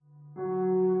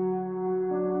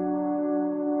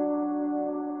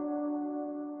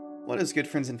What is good,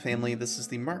 friends and family? This is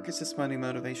the Marcus Monday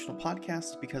Motivational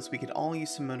Podcast because we could all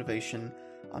use some motivation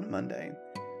on a Monday.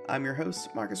 I'm your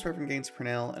host, Marcus Reverend Gaines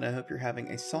Purnell, and I hope you're having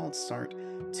a solid start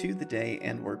to the day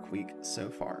and work week so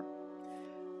far.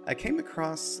 I came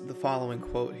across the following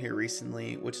quote here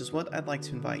recently, which is what I'd like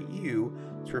to invite you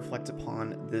to reflect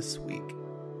upon this week.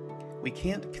 We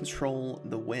can't control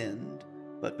the wind,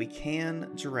 but we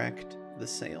can direct the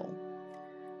sail.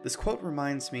 This quote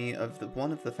reminds me of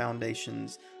one of the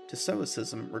foundations to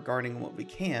Stoicism regarding what we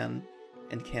can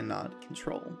and cannot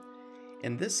control.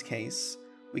 In this case,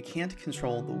 we can't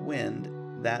control the wind,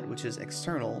 that which is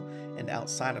external and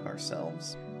outside of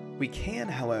ourselves. We can,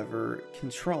 however,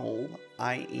 control,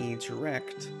 i.e.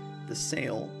 direct, the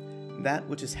sail, that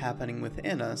which is happening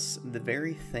within us, the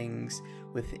very things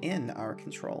within our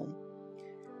control.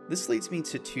 This leads me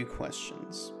to two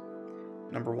questions.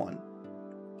 Number one,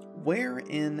 where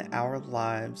in our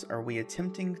lives are we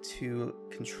attempting to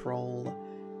control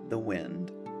the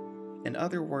wind? In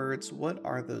other words, what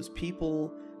are those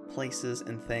people, places,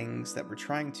 and things that we're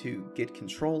trying to get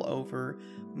control over,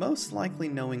 most likely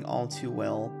knowing all too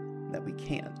well that we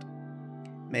can't?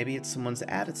 Maybe it's someone's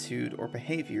attitude or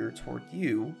behavior toward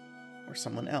you or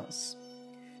someone else.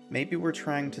 Maybe we're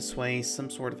trying to sway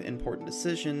some sort of important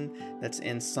decision that's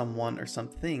in someone or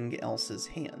something else's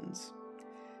hands.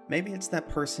 Maybe it's that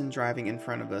person driving in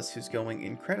front of us who's going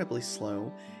incredibly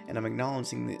slow, and I'm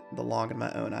acknowledging the log in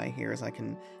my own eye here as I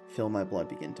can feel my blood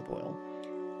begin to boil.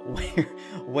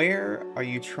 Where are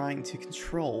you trying to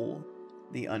control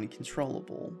the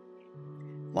uncontrollable?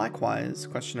 Likewise,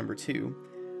 question number two,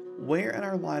 where in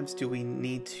our lives do we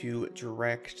need to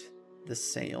direct the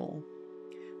sail?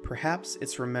 Perhaps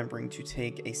it's remembering to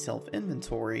take a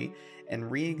self-inventory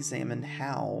and re-examine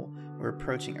how we're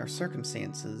approaching our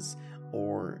circumstances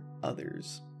or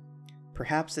others.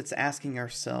 Perhaps it's asking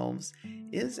ourselves,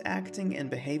 is acting and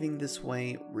behaving this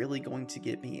way really going to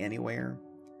get me anywhere?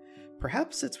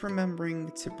 Perhaps it's remembering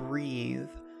to breathe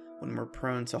when we're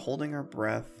prone to holding our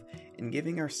breath and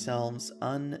giving ourselves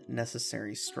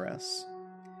unnecessary stress.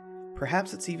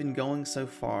 Perhaps it's even going so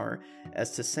far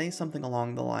as to say something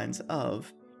along the lines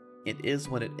of, it is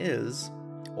what it is,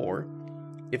 or,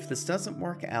 if this doesn't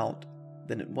work out,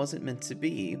 then it wasn't meant to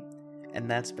be, and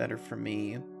that's better for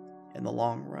me in the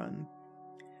long run.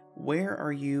 Where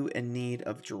are you in need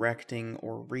of directing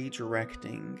or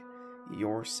redirecting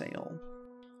your sail?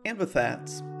 And with that,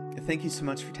 thank you so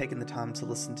much for taking the time to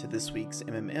listen to this week's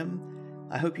MMM.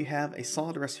 I hope you have a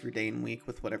solid rest of your day and week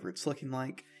with whatever it's looking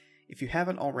like. If you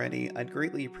haven't already, I'd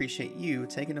greatly appreciate you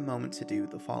taking a moment to do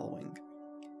the following.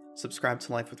 Subscribe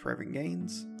to Life with Reverend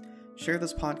Gaines, share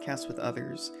this podcast with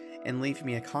others, and leave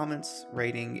me a comments,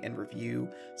 rating, and review,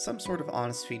 some sort of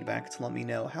honest feedback to let me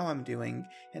know how I'm doing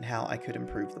and how I could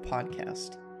improve the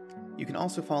podcast. You can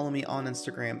also follow me on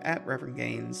Instagram at Reverend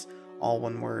Gaines, all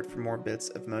one word, for more bits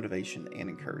of motivation and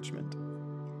encouragement.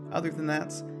 Other than that,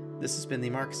 this has been the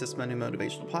Marcus Monday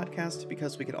Motivational Podcast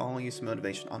because we could all use some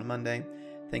motivation on a Monday.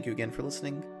 Thank you again for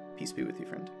listening. Peace be with you,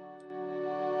 friend.